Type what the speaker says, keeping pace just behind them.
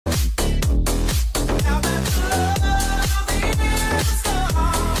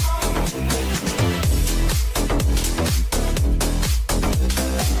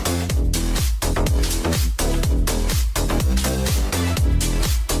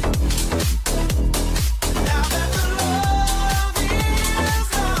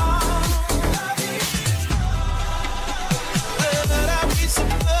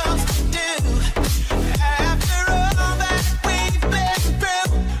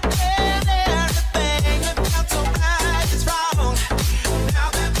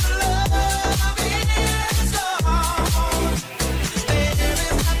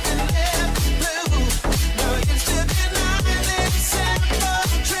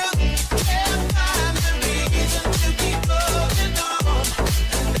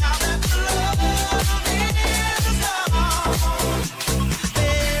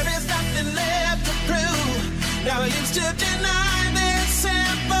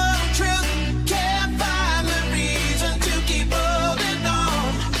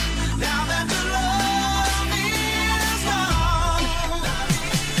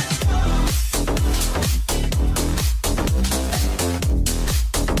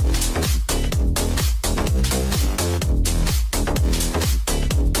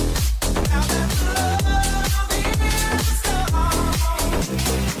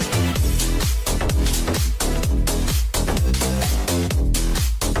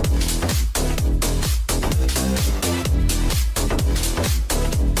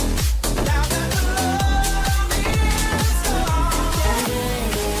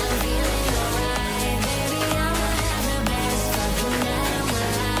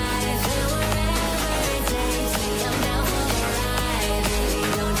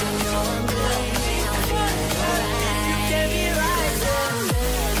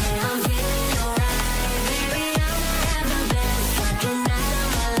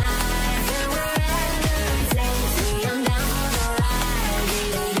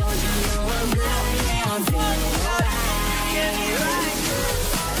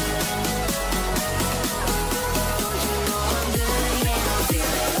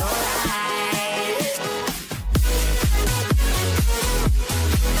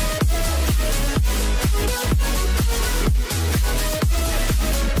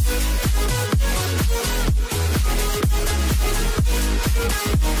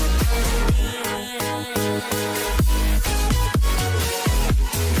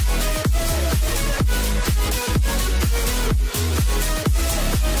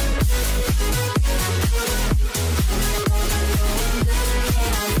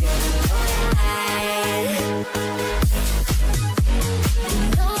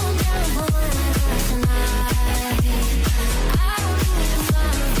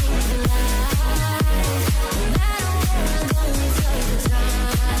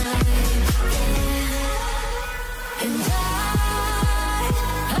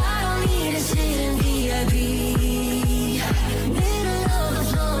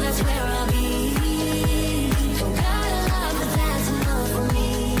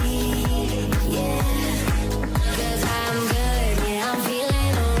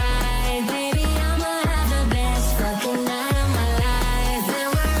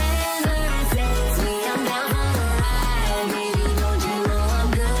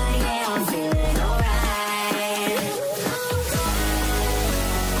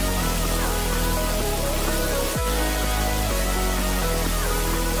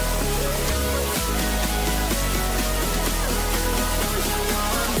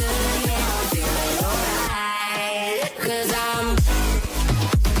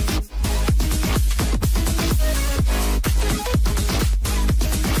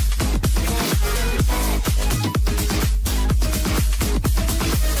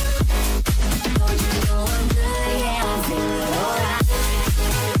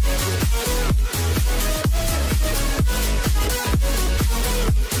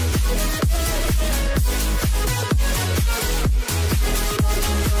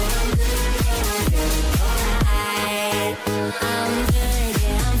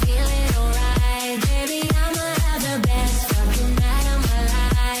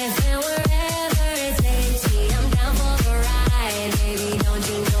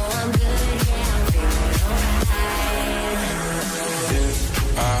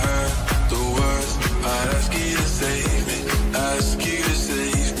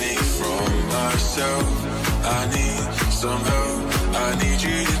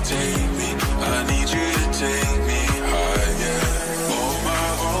you to take me, I need you to take me higher. All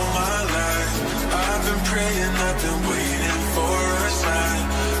my life, I've been praying, I've been waiting for a sign.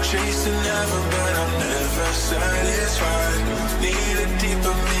 Chasing heaven, but I'm never satisfied. Need a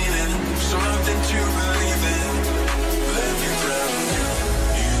deeper meaning, something to believe in. Let me tell you,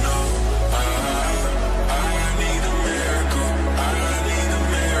 you know, I need a miracle. I need a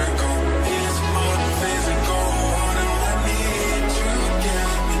miracle. It's more than physical. What do I need to get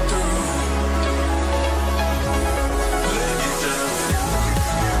me through? Let me tell you.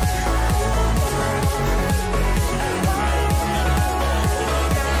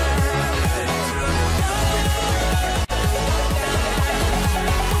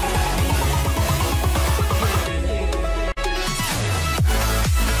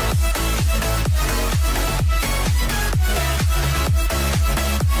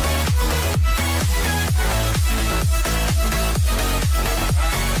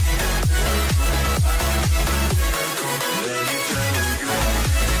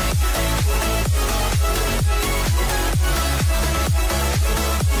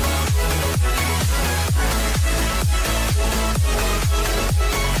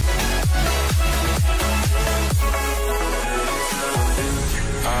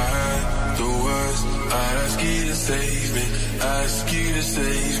 Ask you to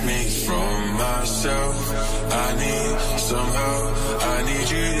save me from myself. I need some help. I need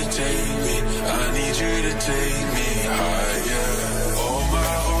you to take me. I need you to take me higher. All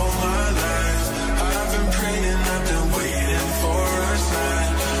my life, I've been praying, I've been waiting for a sign.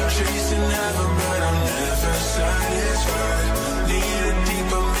 Chasing heaven, but I'm never satisfied. Need a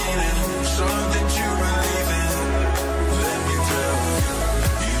deeper meaning, something to believe in. Let me tell you,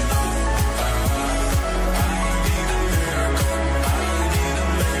 you know, I need a miracle. I need a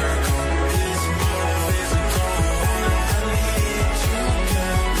miracle. It's more than physical. I need to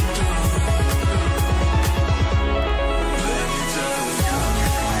get me through. Let me tell you.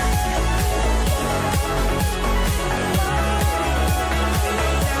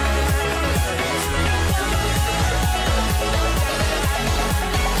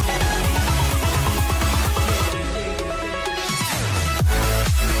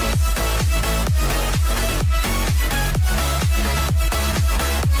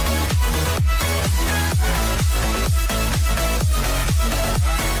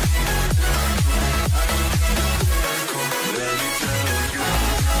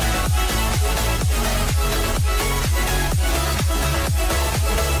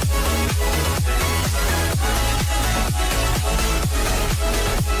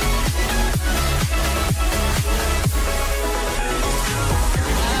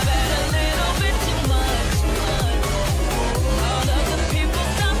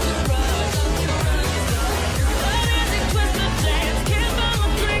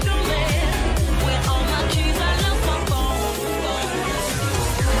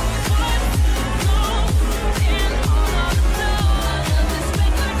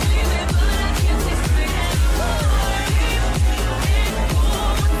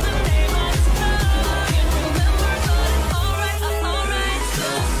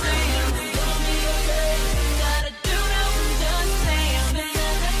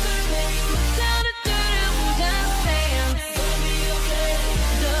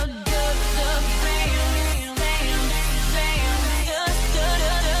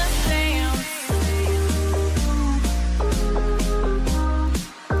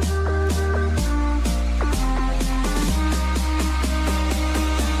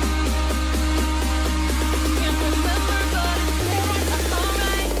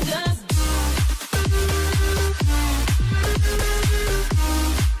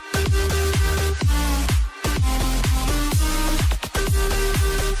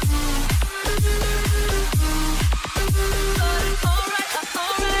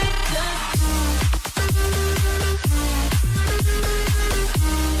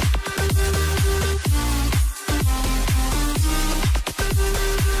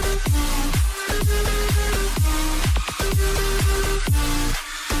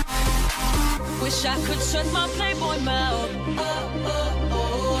 Wish I could shut my Playboy mouth.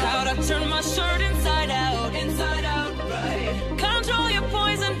 How'd I turn my shirt inside out? Inside out, right. Control your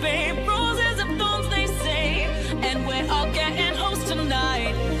poison, babe. Roses of thorns, they say. And we're all getting host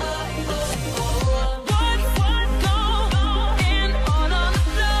tonight.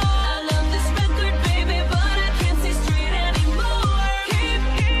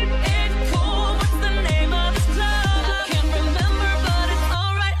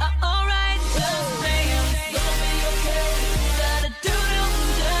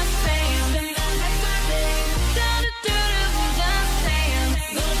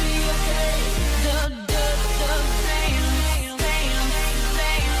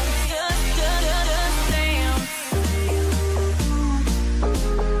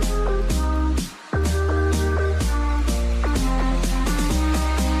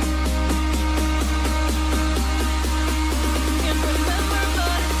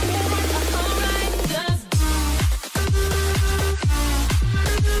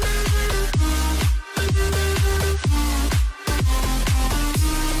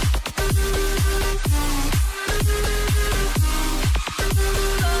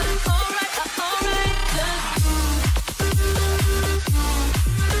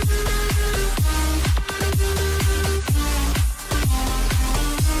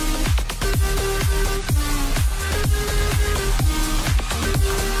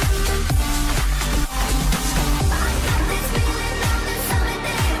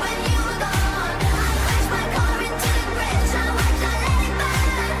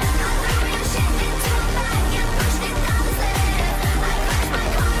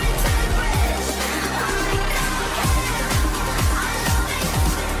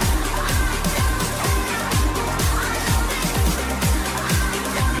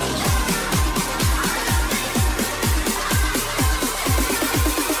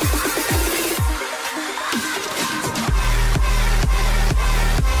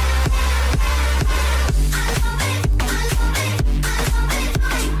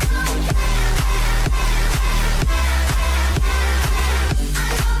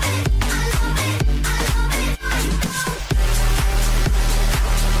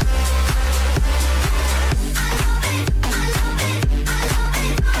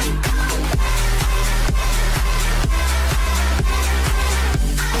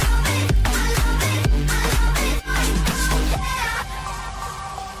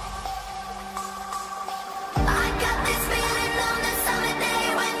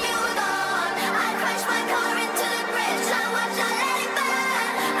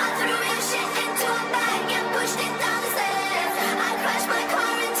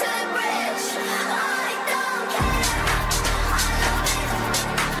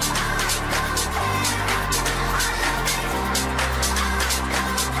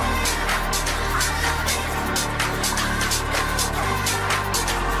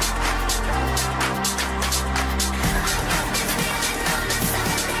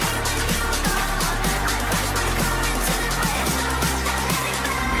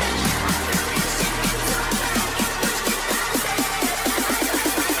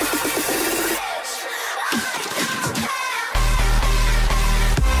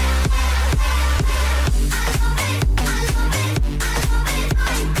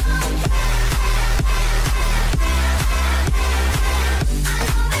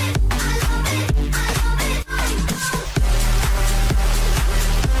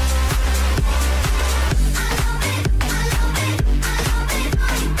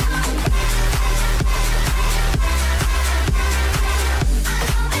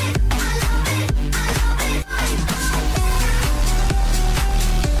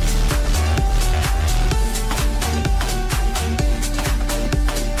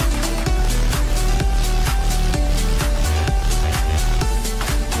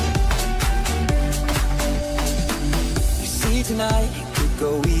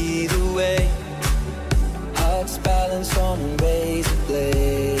 go either way. Hearts balanced on a razor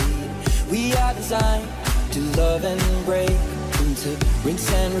blade. We are designed to love and break, and to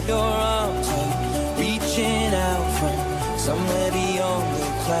rinse and rip your arms out, reaching out from somewhere beyond the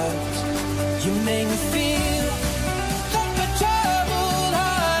clouds. You make me feel like my troubled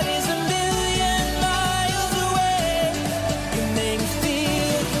heart is a million miles away. You make me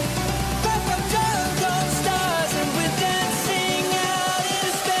feel like I'm drunk on stars and we're dancing out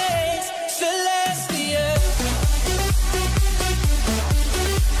into space. Celestial.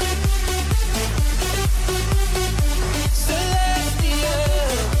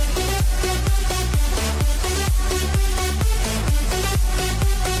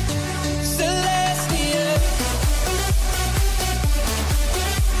 Celestial.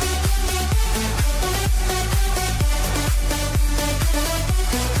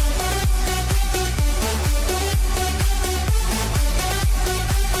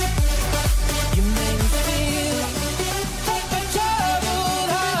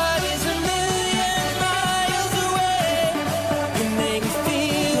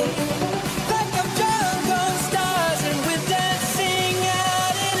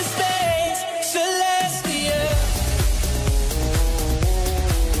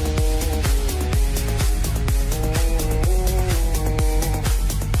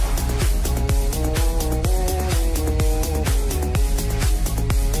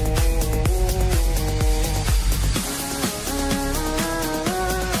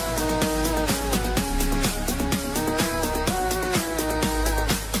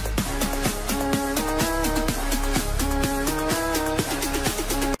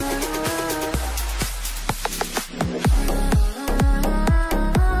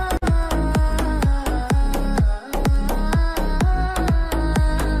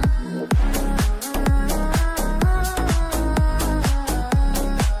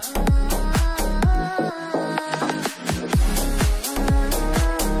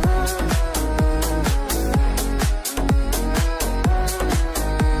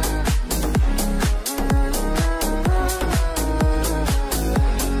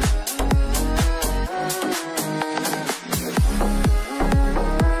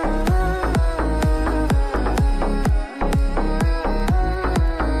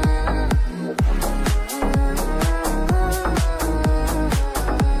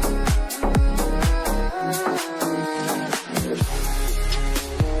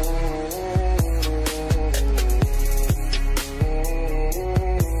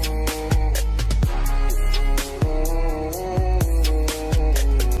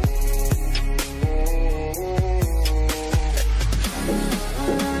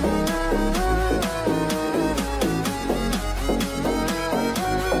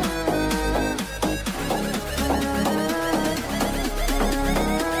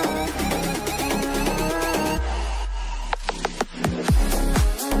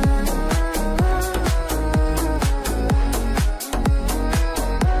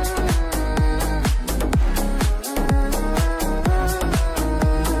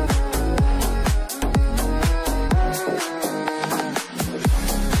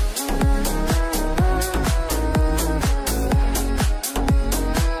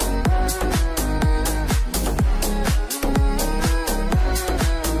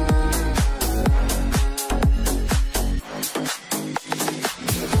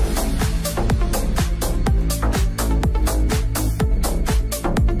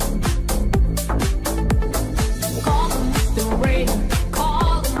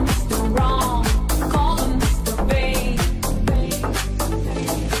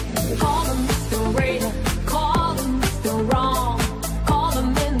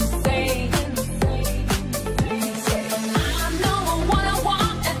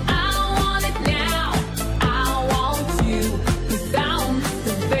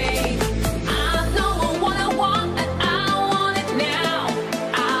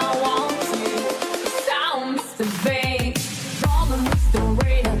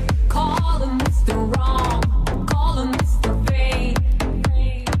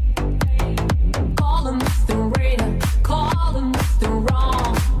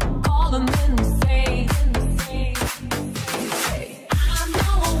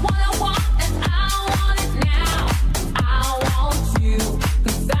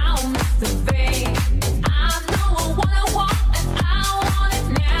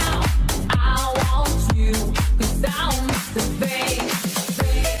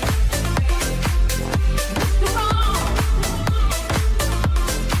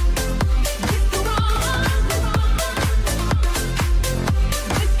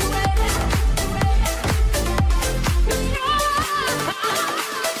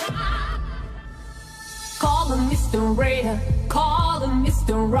 Mr. Raider, call him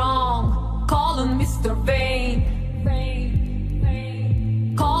Mr. Wrong, call him Mr. Vain.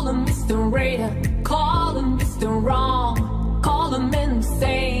 Call him Mr. Raider, call him Mr. Wrong, call him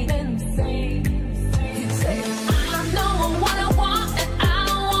insane. He'd say, I know what I want and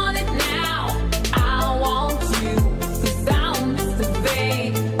I want it now. I want you, 'cause I'm Mr.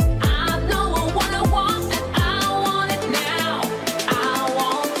 Vain. I know what I want and I want it now. I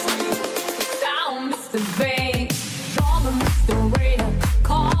want you, 'cause I'm Mr. Vain. Call him Mr. Raider,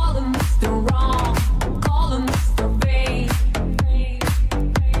 call him Mr. Wrong, call him Mr. Vain.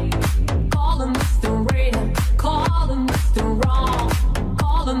 Call him Mr. Raider, call him Mr. Wrong,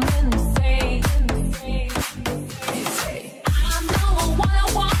 call him insane. He'd say, I know what I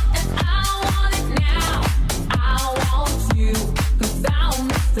want and I want it now. I want you, 'cause I'm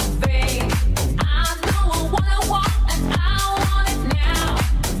Mr. Vain. I know what I want and I want it now.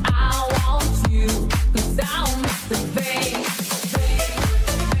 I want you, 'cause I'm Mr. Vain.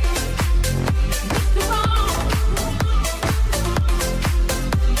 Mr. Wrong,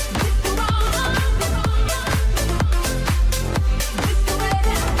 Mr. Wrong, Mr.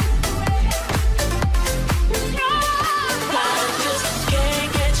 Raider. I just can't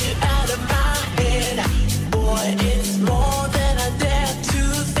get you out of my head. Boy, it's more than I dare to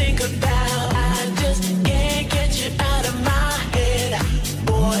think about. I just can't get you out of my head.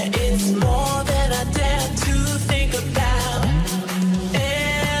 Boy, it's more than I dare to think about.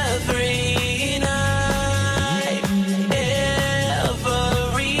 Every night,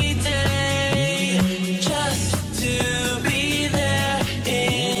 every day, just to be there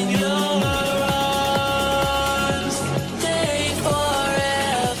in your arms. Stay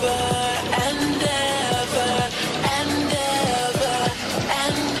forever and ever and ever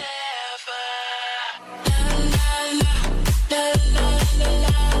and ever. La la la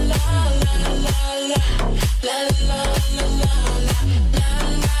la la la la la la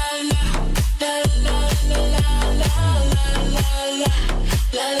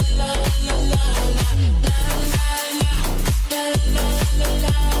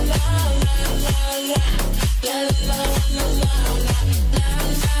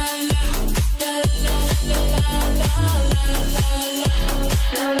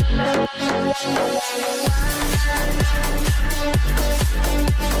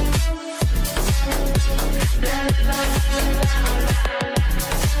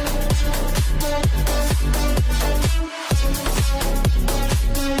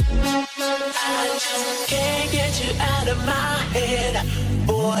I just can't get you out of my head.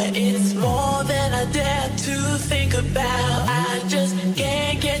 Boy, it's more than I dare to think about. I just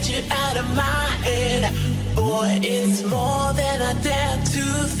can't get you out of my head. Boy, it's more than I dare to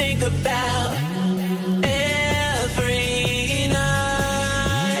think about. Every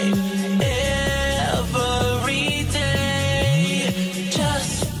night, every day,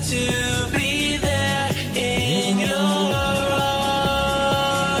 just to be there in your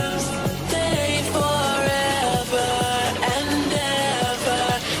arms. Stay forever and ever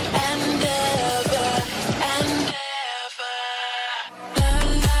and ever and ever. La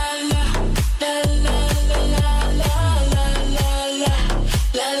la la la la la la la la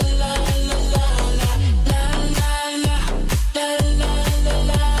la la la la la.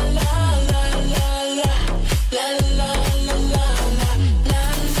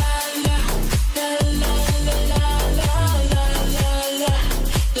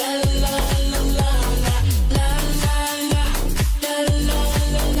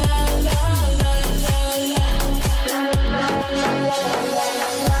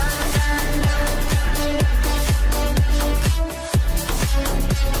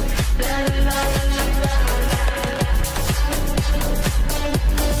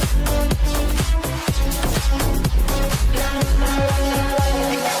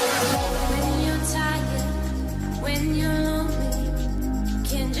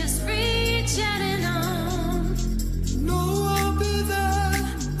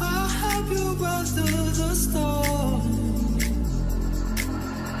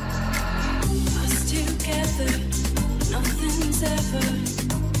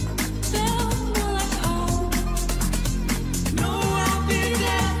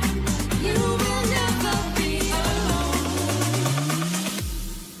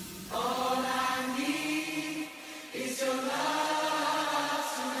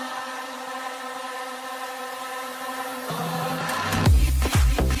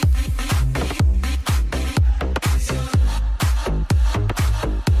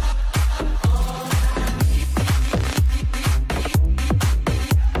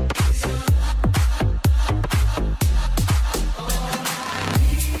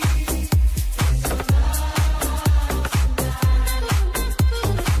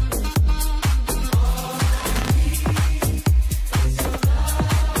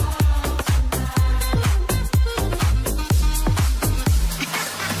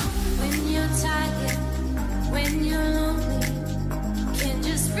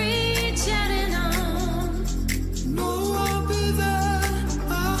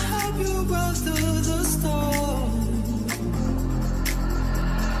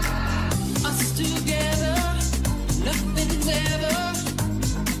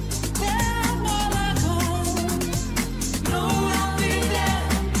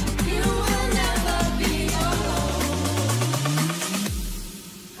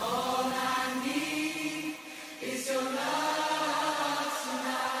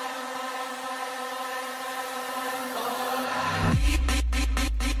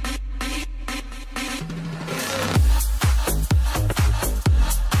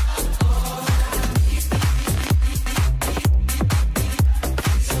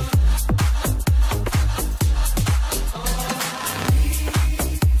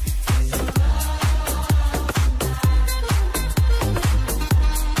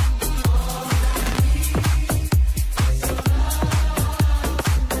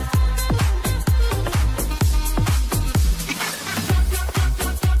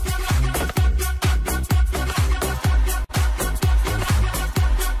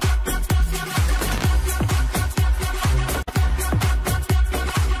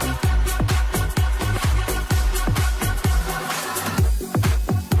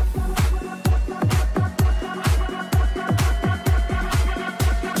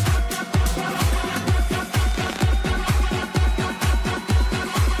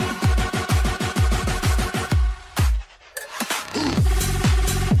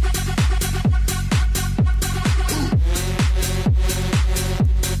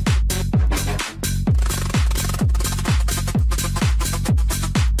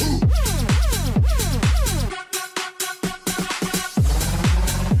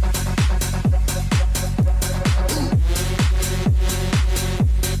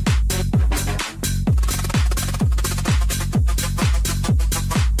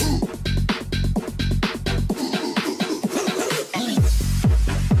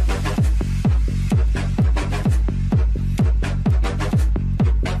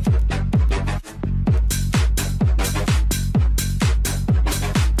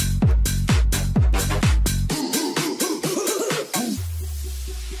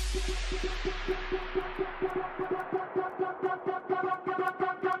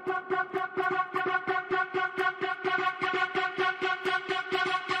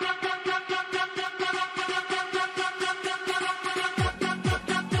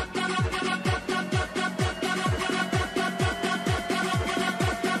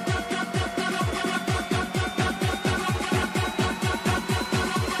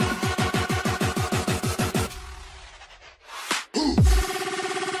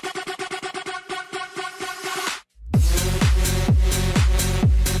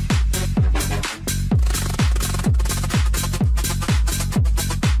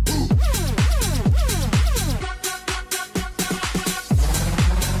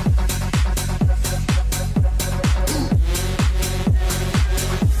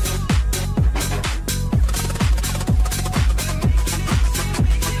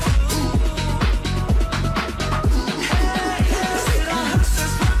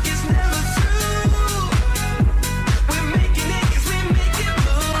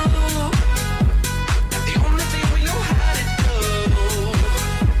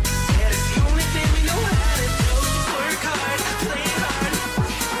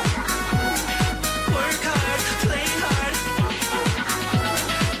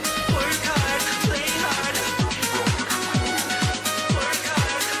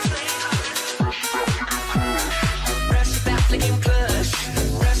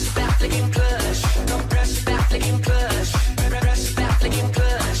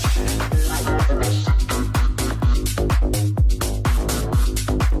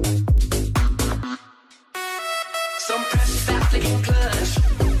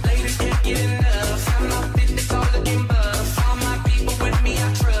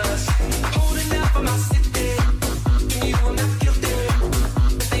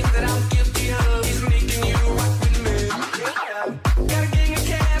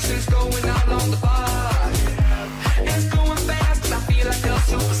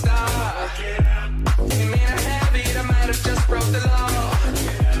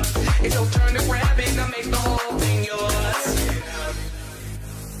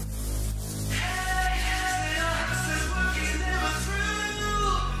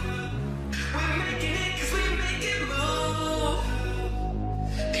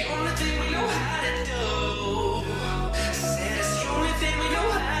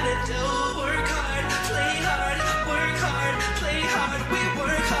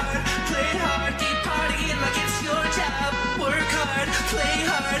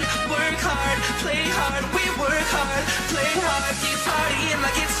 hard, we work hard, play hard, keep partying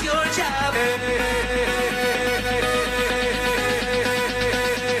like it's your job.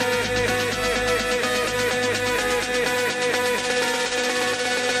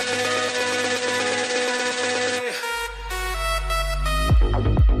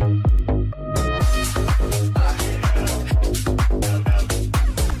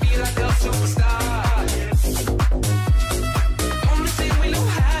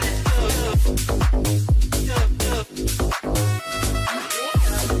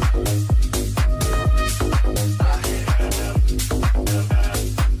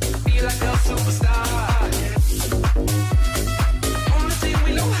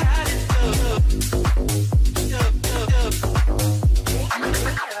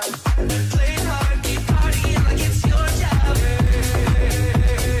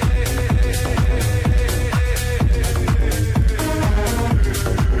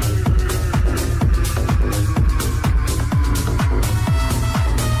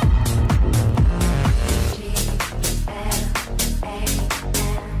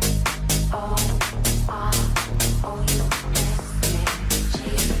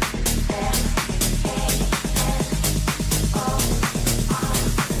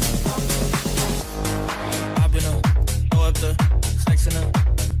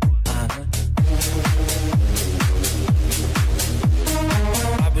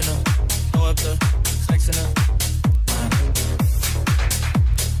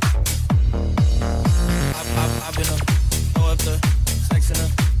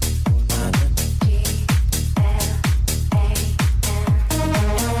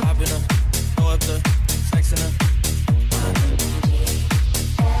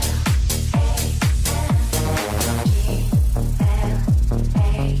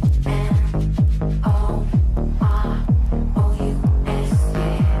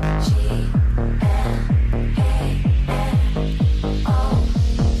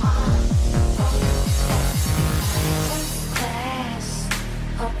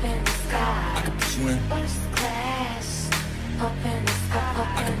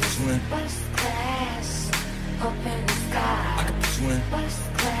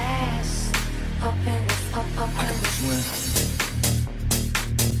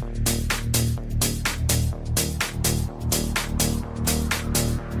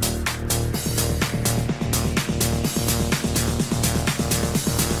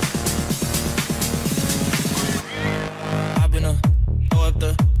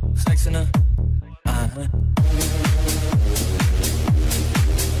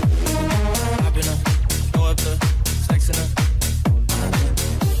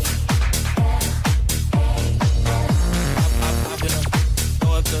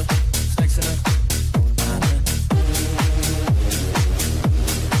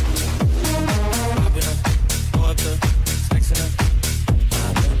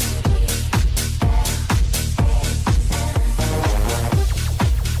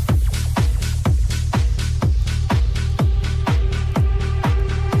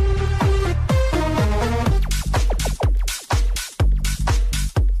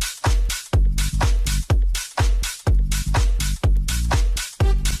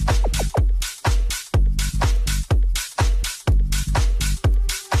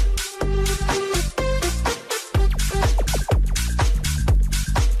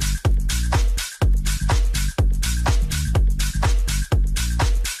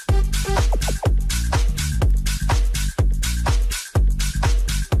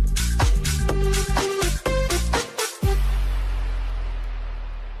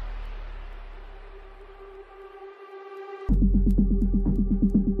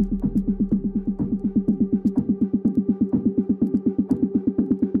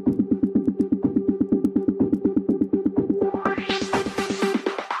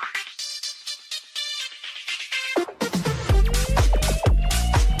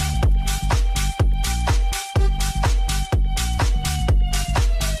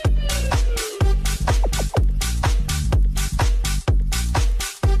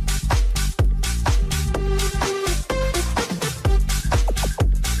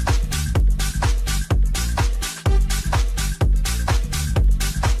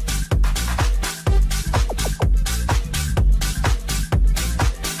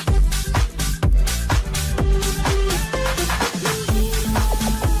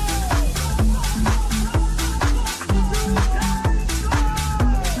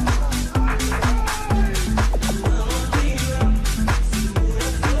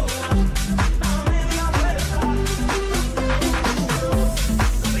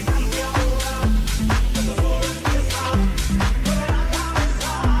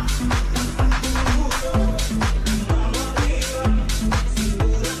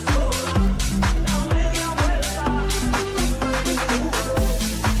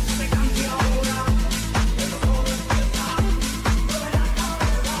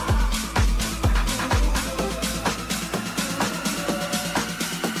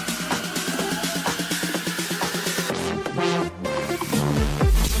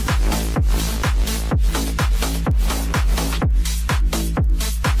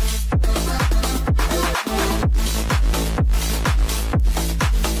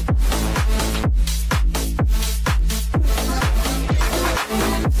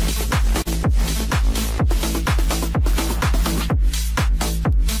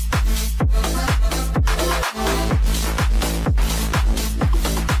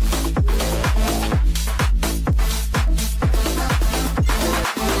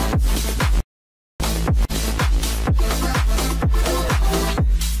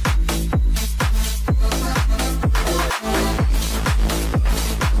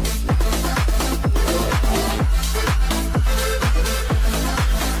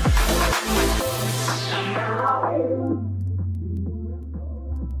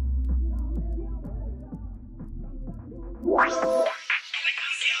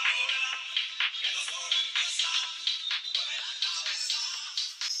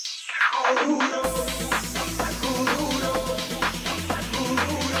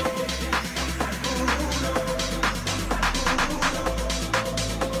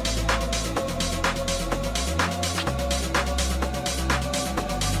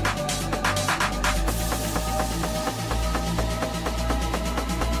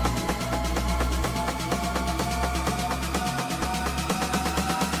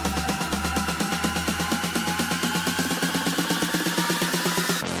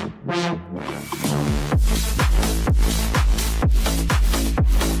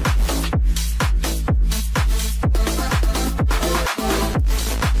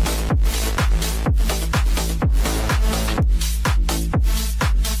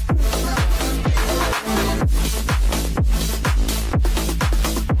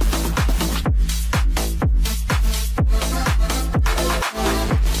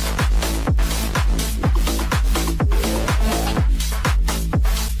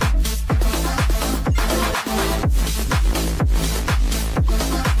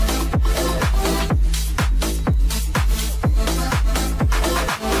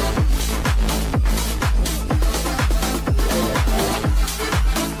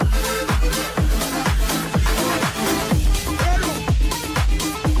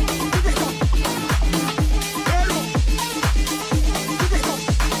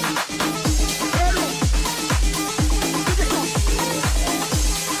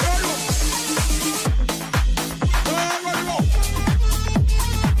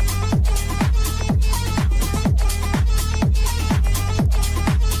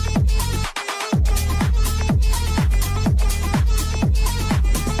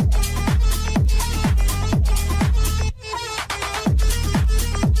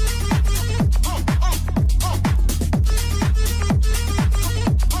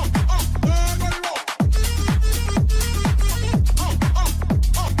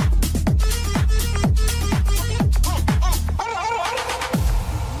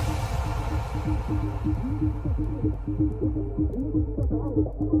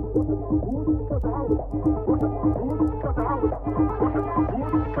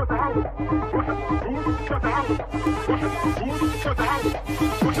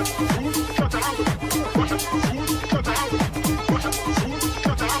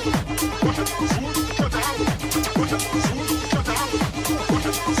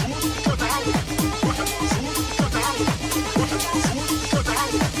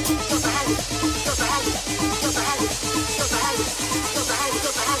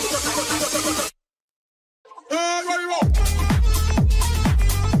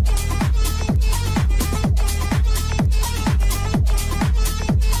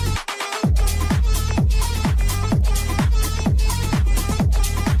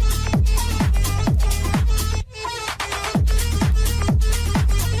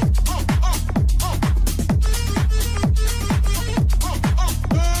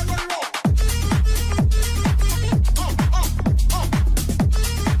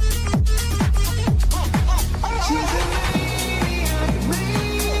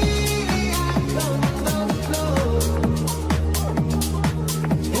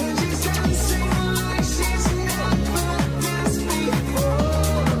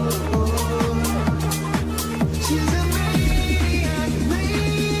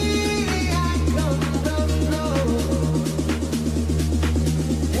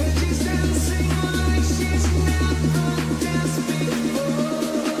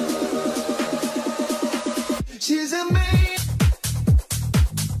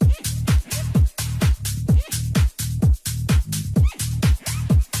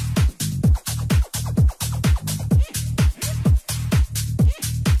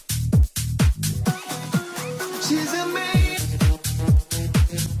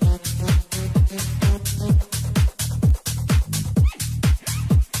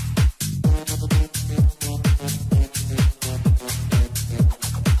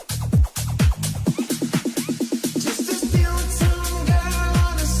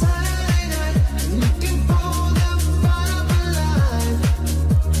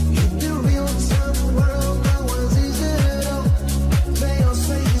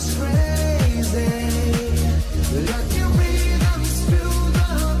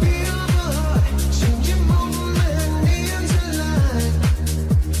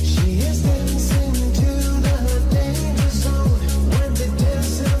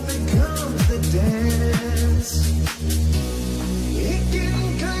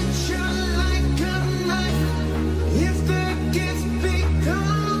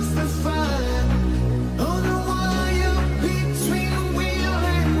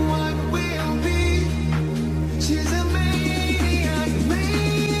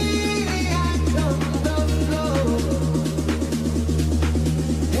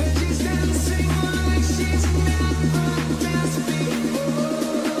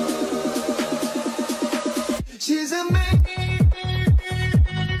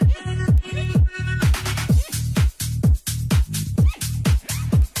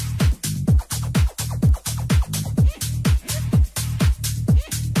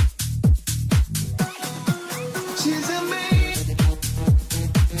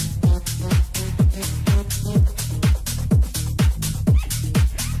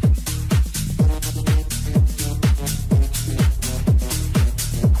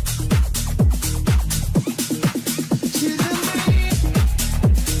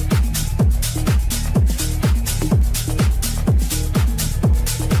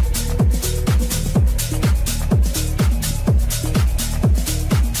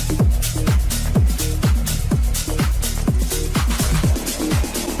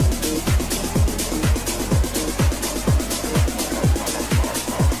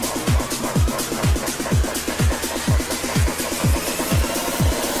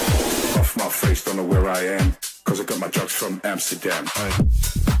 from Amsterdam.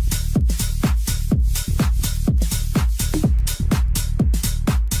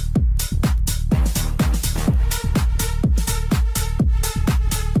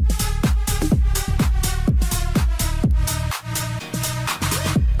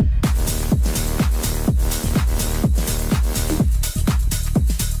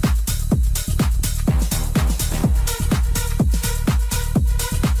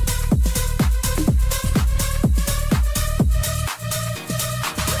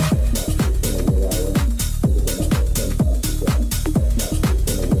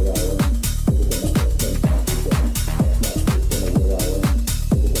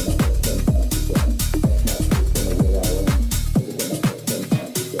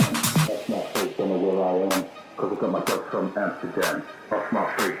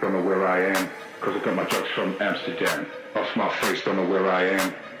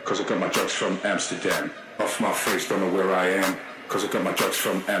 Amsterdam. Off my face, don't know where I am, cause I got my drugs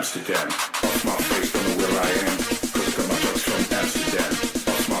from Amsterdam. Off my face, don't know where I am.